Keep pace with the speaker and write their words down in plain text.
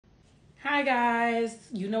Hi guys,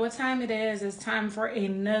 you know what time it is. It's time for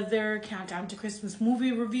another Countdown to Christmas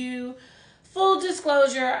movie review. Full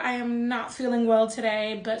disclosure, I am not feeling well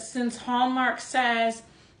today, but since Hallmark says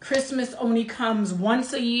Christmas only comes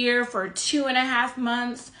once a year for 2.5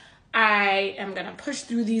 months, I am going to push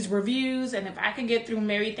through these reviews, and if I can get through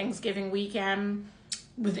Merry Thanksgiving weekend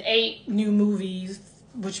with 8 new movies,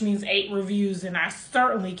 which means 8 reviews, then I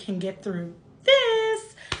certainly can get through this.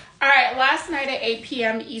 All right, last night at 8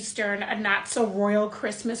 p.m. Eastern, A Not So Royal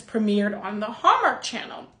Christmas premiered on the Hallmark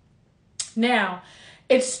Channel. Now,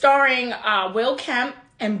 it's starring Will Kemp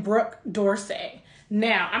and Brooke Dorsey.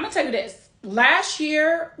 Now, I'm going to tell you this. Last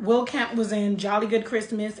year, Will Kemp was in Jolly Good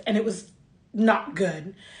Christmas, and it was not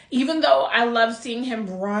good. Even though I love seeing him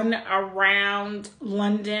run around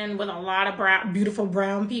London with a lot of beautiful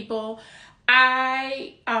brown people,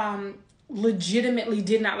 I legitimately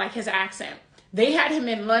did not like his accent. They had him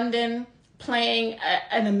in London playing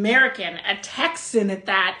an American, a Texan at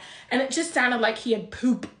that, and it just sounded like he had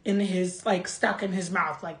poop in his, stuck in his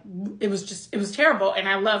mouth. It was terrible, and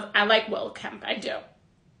I like Will Kemp, I do.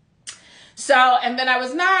 So, and then I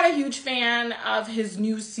was not a huge fan of his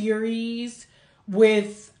new series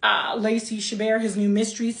with Lacey Chabert, his new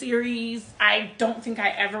mystery series. I don't think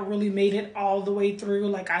I ever really made it all the way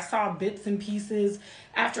through. I saw bits and pieces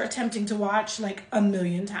after attempting to watch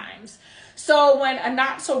 1,000,000 times. So when A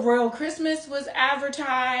Not So Royal Christmas was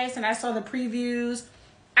advertised and I saw the previews,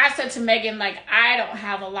 I said to Megan, I don't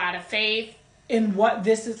have a lot of faith in what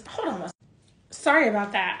this is. Hold on. Sorry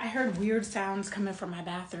about that. I heard weird sounds coming from my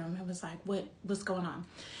bathroom. It was what's going on?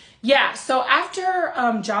 Yeah, so after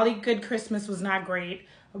Jolly Good Christmas was not great,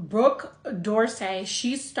 Brooke Dorsey,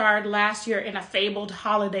 she starred last year in A Fabled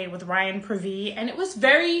Holiday with Ryan Privy, and it was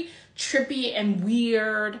very trippy and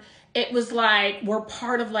weird. It was we're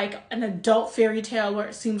part of an adult fairy tale where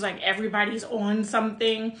it seems like everybody's on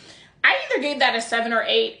something. I either gave that a 7 or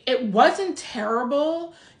 8. It wasn't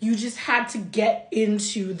terrible. You just had to get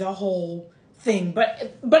into the whole thing.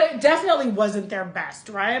 But it definitely wasn't their best,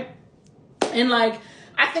 right? And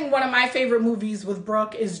I think one of my favorite movies with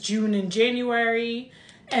Brooke is June and January.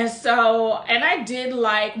 And I did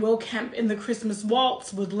like Will Kemp in The Christmas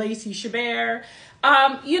Waltz with Lacey Chabert.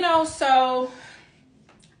 So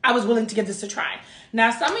I was willing to give this a try. Now,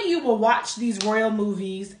 some of you will watch these royal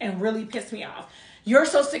movies and really piss me off. You're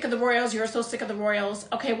so sick of the royals. You're so sick of the royals.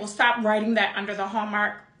 Okay, well, stop writing that under the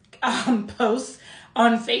Hallmark posts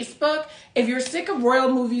on Facebook. If you're sick of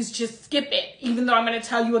royal movies, just skip it. Even though I'm going to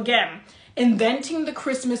tell you again, Inventing the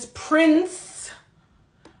Christmas Prince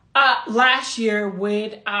last year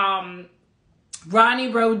with Ronnie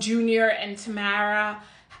Rowe Jr. and Tamara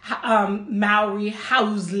Mowry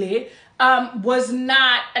Housley was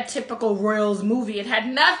not a typical royals movie. It had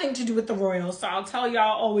nothing to do with the royals. So I'll tell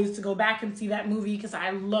y'all always to go back and see that movie because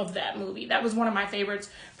I love that movie. That was one of my favorites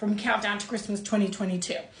from Countdown to Christmas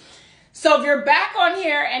 2022. So if you're back on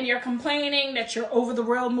here and you're complaining that you're over the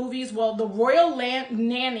royal movies, well, the Royal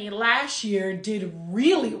Nanny last year did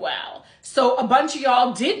really well. So a bunch of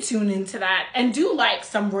y'all did tune into that and do like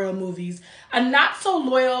some royal movies. A Not So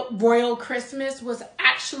Royal Christmas was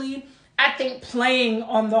actually, I think, playing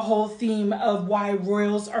on the whole theme of why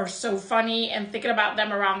royals are so funny, and thinking about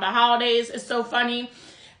them around the holidays is so funny.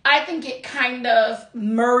 I think it kind of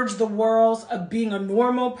merged the worlds of being a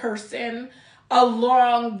normal person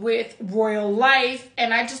along with royal life,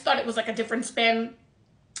 and I just thought it was a different spin.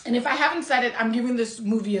 And if I haven't said it, I'm giving this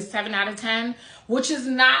movie a 7 out of 10, which is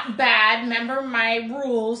not bad. Remember my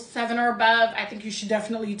rules, 7 or above. I think you should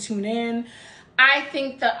definitely tune in. I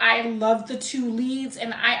think that I love the 2 leads,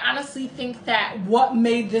 and I honestly think that what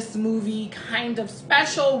made this movie kind of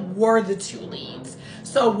special were the 2 leads.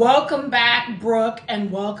 So welcome back, Brooke,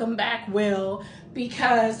 and welcome back, Will,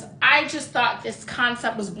 because I just thought this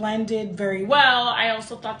concept was blended very well. I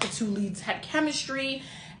also thought the 2 leads had chemistry,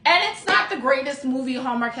 and it's not the greatest movie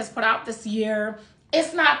Hallmark has put out this year.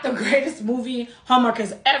 It's not the greatest movie Hallmark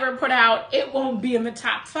has ever put out. It won't be in the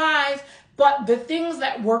top 5. But the things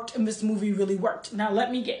that worked in this movie really worked. Now, let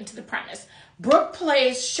me get into the premise. Brooke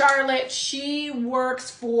plays Charlotte. She works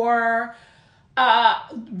for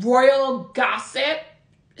Royal Gossip.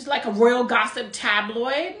 It's like a Royal Gossip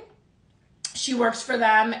tabloid. She works for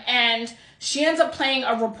them, and she ends up playing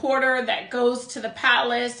a reporter that goes to the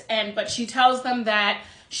palace, but she tells them that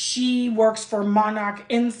she works for Monarch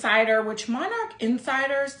Insider, which Monarch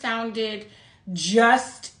Insider sounded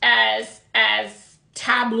just as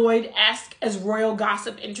tabloid-esque as Royal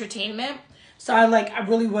Gossip Entertainment. So I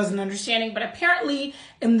really wasn't understanding. But apparently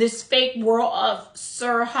in this fake world of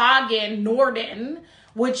Sir Hagen Norden,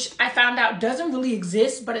 which I found out doesn't really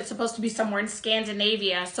exist, but it's supposed to be somewhere in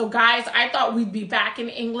Scandinavia. So guys, I thought we'd be back in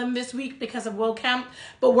England this week because of Will Kemp,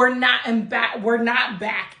 but we're not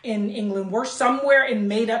back in England. We're somewhere in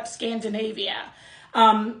made up Scandinavia.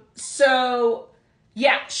 So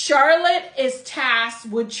yeah, Charlotte is tasked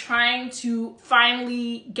with trying to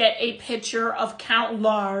finally get a picture of Count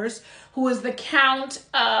Lars, who is the Count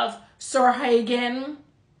of Sarhagen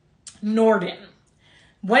Norden.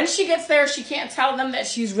 When she gets there, she can't tell them that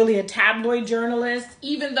she's really a tabloid journalist,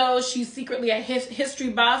 even though she's secretly a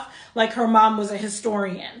history buff, like her mom was a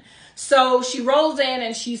historian. So she rolls in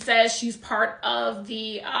and she says she's part of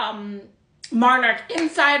the Monarch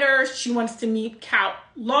Insider. She wants to meet Count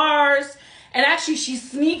Lars. And actually, she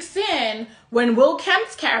sneaks in when Will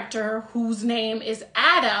Kemp's character, whose name is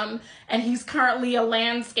Adam, and he's currently a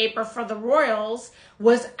landscaper for the Royals,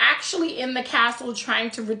 was actually in the castle trying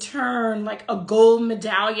to return like a gold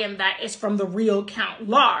medallion that is from the real Count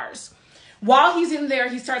Lars. While he's in there,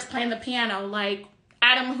 he starts playing the piano. Like,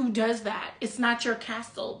 Adam, who does that? It's not your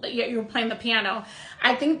castle, but yet you're playing the piano.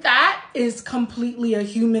 I think that is completely a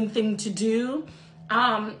human thing to do,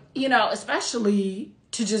 especially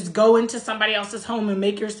to just go into somebody else's home and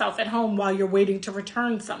make yourself at home while you're waiting to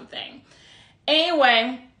return something.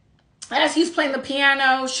 Anyway, as he's playing the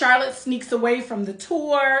piano, Charlotte sneaks away from the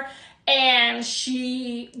tour and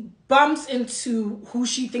she bumps into who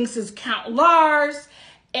she thinks is Count Lars,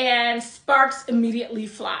 and sparks immediately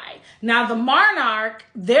fly. Now, the Monarch,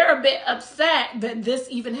 they're a bit upset that this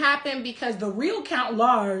even happened because the real Count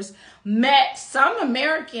Lars met some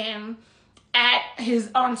American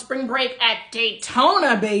on spring break at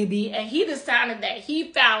Daytona, baby, and he decided that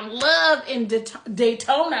he found love in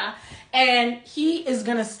Daytona, and he is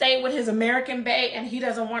gonna stay with his American bae, and he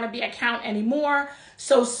doesn't want to be a count anymore.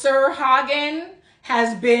 So Sir Hagen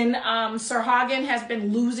has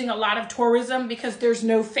been losing a lot of tourism because there's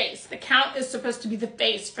no face. The count is supposed to be the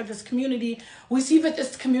face for this community. We see that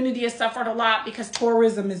this community has suffered a lot because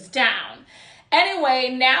tourism is down.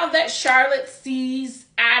 Anyway, now that Charlotte sees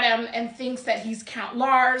Adam and thinks that he's Count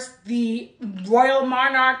Lars, the royal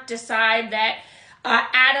monarch decide that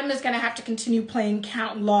Adam is going to have to continue playing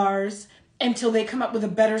Count Lars until they come up with a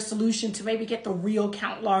better solution to maybe get the real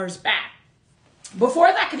Count Lars back. Before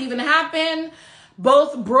that could even happen,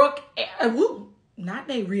 both Brooke, not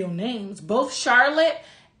their real names, both Charlotte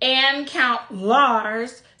and Count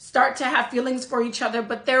Lars start to have feelings for each other,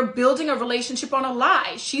 but they're building a relationship on a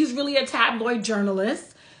lie. She's really a tabloid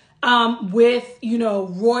journalist with,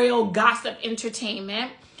 royal gossip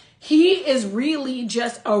entertainment. He is really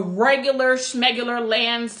just a regular schmegular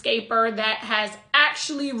landscaper that has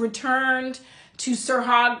actually returned to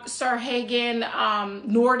Sarhagen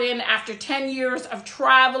Norden after 10 years of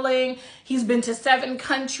traveling. He's been to 7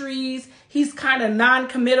 countries. He's kind of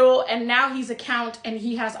non-committal, and now he's a count, and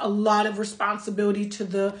he has a lot of responsibility to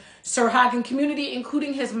the Sarhagen community,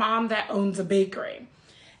 including his mom that owns a bakery.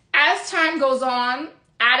 As time goes on,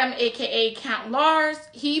 Adam, aka Count Lars,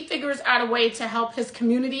 he figures out a way to help his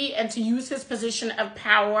community and to use his position of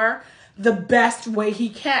power the best way he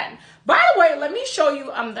can. By the way, let me show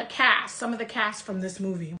you some of the cast from this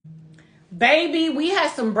movie. Baby, we had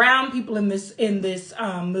some brown people in this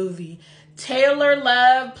movie. Taylor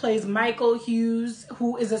Love plays Michael Hughes,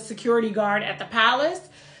 who is a security guard at the palace.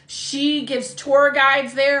 She gives tour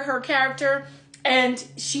guides there, her character, and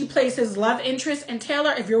she plays his love interest. And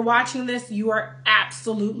Taylor, if you're watching this, you are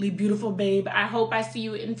absolutely beautiful, babe. I hope I see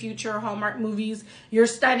you in future Hallmark movies. You're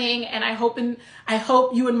stunning, and I hope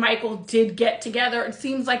you and Michael did get together. It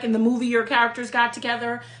seems like in the movie your characters got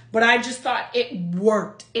together, but I just thought it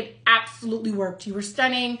worked. It absolutely worked. You were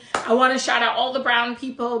stunning. I want to shout out all the brown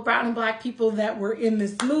and black people that were in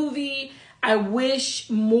this movie. I wish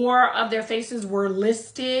more of their faces were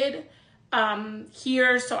listed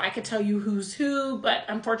here so I could tell you who's who, but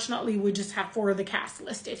unfortunately we just have 4 of the cast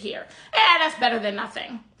listed here. And that's better than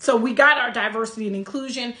nothing. So we got our diversity and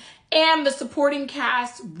inclusion, and the supporting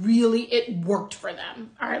cast, really, it worked for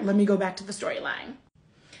them. All right, let me go back to the storyline.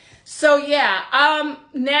 So yeah,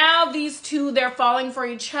 now these two, they're falling for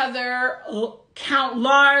each other. Count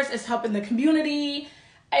Lars is helping the community.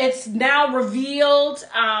 It's now revealed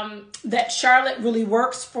that Charlotte really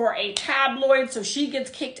works for a tabloid, so she gets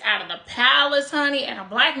kicked out of the palace, honey, and a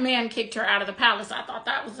black man kicked her out of the palace. I thought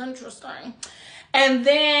that was interesting. And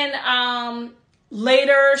then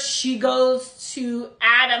later she goes to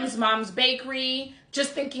Adam's mom's bakery,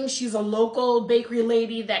 just thinking she's a local bakery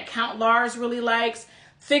lady that Count Lars really likes.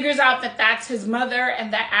 Figures out that that's his mother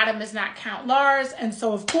and that Adam is not Count Lars. And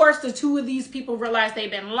so, of course, the two of these people realize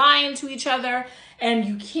they've been lying to each other, and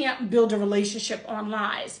you can't build a relationship on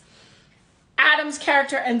lies. Adam's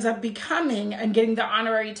character ends up becoming and getting the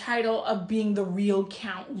honorary title of being the real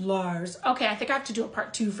Count Lars. Okay, I think I have to do a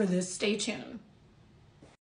part 2 for this. Stay tuned.